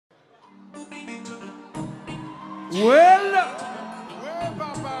Well,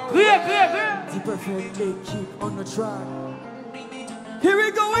 clear. The perfect keep on the track. Here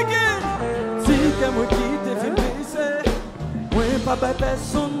we go again. Si que moi qui te fait baiser, ouais papa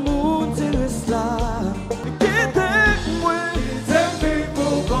personne moun te reste là. Quitte-moi,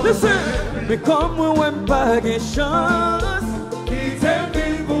 listen, mais comme moi ouais pas de chance. Quitte-moi,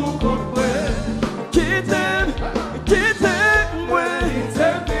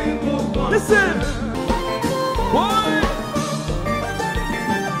 listen, boy.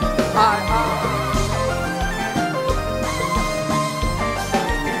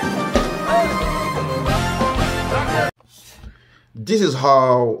 This is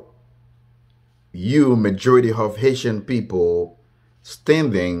how you, majority of Haitian people,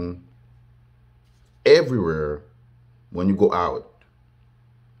 standing everywhere when you go out.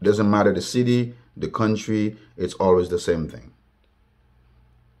 Doesn't matter the city, the country, it's always the same thing.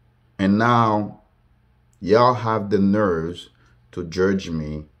 And now, y'all have the nerves to judge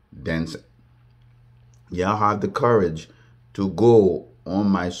me dancing. Y'all have the courage to go on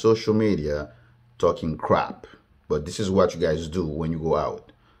my social media talking crap. But this is what you guys do when you go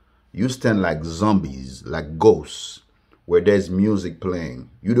out. You stand like zombies, like ghosts, where there's music playing.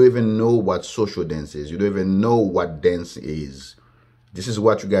 You don't even know what social dance is. You don't even know what dance is. This is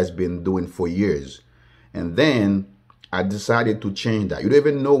what you guys been doing for years. And then I decided to change that. You don't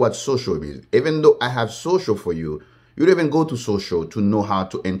even know what social is. Even though I have social for you, you don't even go to social to know how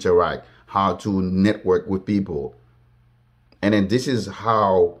to interact, how to network with people. And then this is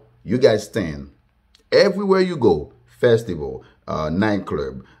how you guys stand. Everywhere you go, festival,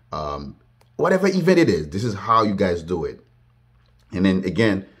 nightclub, whatever event it is, this is how you guys do it. And then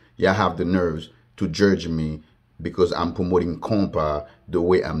again, y'all have the nerves to judge me because I'm promoting compa the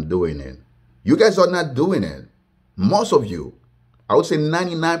way I'm doing it. You guys are not doing it. Most of you, I would say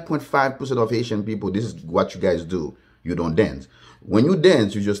 99.5% of Haitian people, this is what you guys do. You don't dance. When you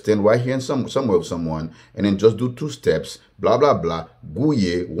dance, you just stand right here in somewhere with someone and then just do 2 steps, blah, blah, blah,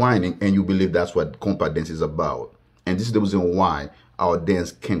 gouye, whining, and you believe that's what compa dance is about. And this is the reason why our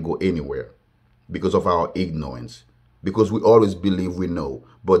dance can't go anywhere, because of our ignorance, because we always believe we know.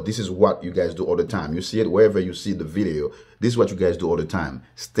 But this is what you guys do all the time. You see it wherever you see the video. This is what you guys do all the time,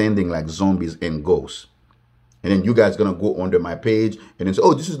 standing like zombies and ghosts. And then you guys gonna go under my page and then say,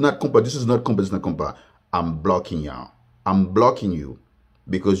 oh, this is not compa, this is not compa, this is not compa. I'm blocking y'all. I'm blocking you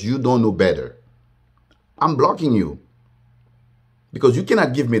because you don't know better. I'm blocking you because you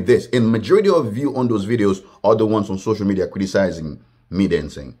cannot give me this. And majority of you on those videos are the ones on social media criticizing me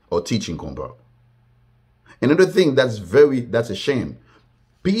dancing or teaching compa. Another thing that's a shame.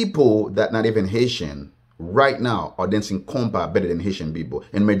 People that not even Haitian right now are dancing compa better than Haitian people.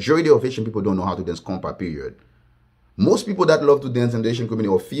 And majority of Haitian people don't know how to dance compa, period. Most people that love to dance in the Haitian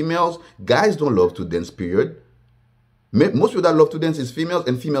community are females. Guys don't love to dance, period. Most people that love to dance is females,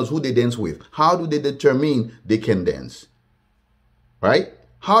 and females who they dance with. How do they determine they can dance? Right?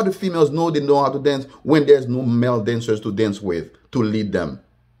 How do females know they know how to dance when there's no male dancers to dance with to lead them?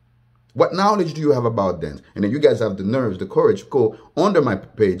 What knowledge do you have about dance? And then you guys have the nerves, the courage to go under my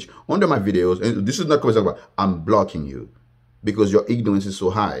page, under my videos. And this is not about, I'm blocking you because your ignorance is so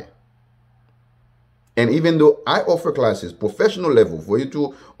high. And even though I offer classes, professional level, for you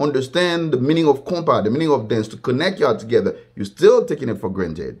to understand the meaning of compa, the meaning of dance, to connect y'all together, you're still taking it for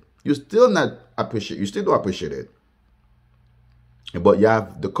granted. You still don't appreciate it. But you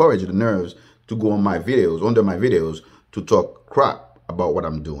have the courage, the nerves to go on my videos, under my videos, to talk crap about what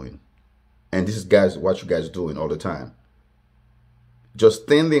I'm doing. And this is, guys, what you guys doing all the time. Just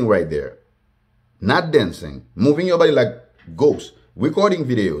standing right there, not dancing, moving your body like ghosts, recording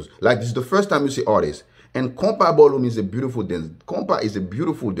videos. Like this is the first time you see artists. And compa ballroom is a beautiful dance. Compa is a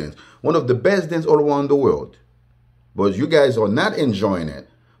beautiful dance. One of the best dance all around the world. But you guys are not enjoying it.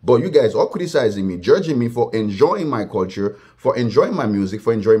 But you guys are criticizing me, judging me for enjoying my culture, for enjoying my music,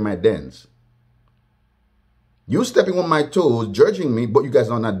 for enjoying my dance. You stepping on my toes, judging me, but you guys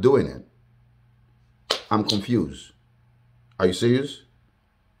are not doing it. I'm confused. Are you serious?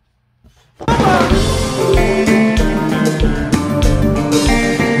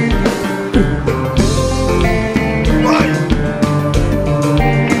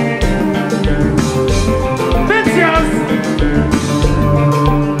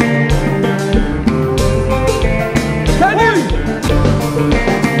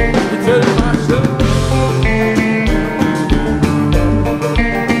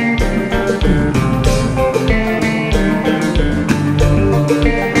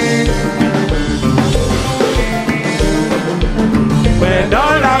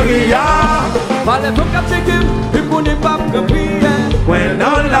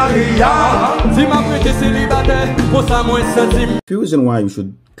 Few reasons why you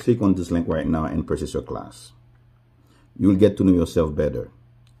should click on this link right now and purchase your class. You will get to know yourself better.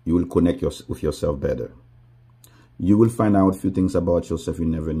 You will connect with yourself better. You will find out a few things about yourself you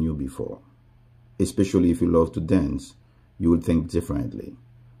never knew before. Especially if you love to dance, you will think differently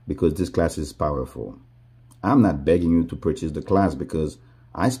because this class is powerful. I'm not begging you to purchase the class because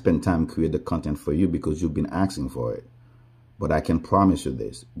I spend time creating the content for you because you've been asking for it. But I can promise you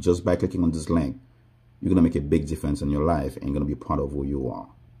this, just by clicking on this link, you're going to make a big difference in your life and you're going to be proud of who you are.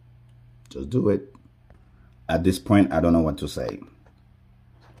 Just do it. At this point, I don't know what to say.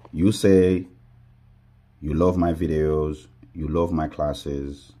 You say you love my videos, you love my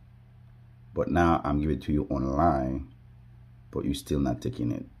classes, but now I'm giving it to you online, but you're still not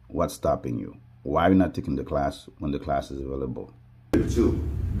taking it. What's stopping you? Why are you not taking the class when the class is available? 2,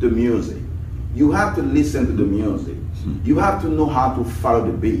 the music. You have to listen to the music. You have to know how to follow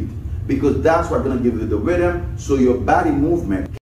the beat because that's what's going to give you the rhythm so your body movement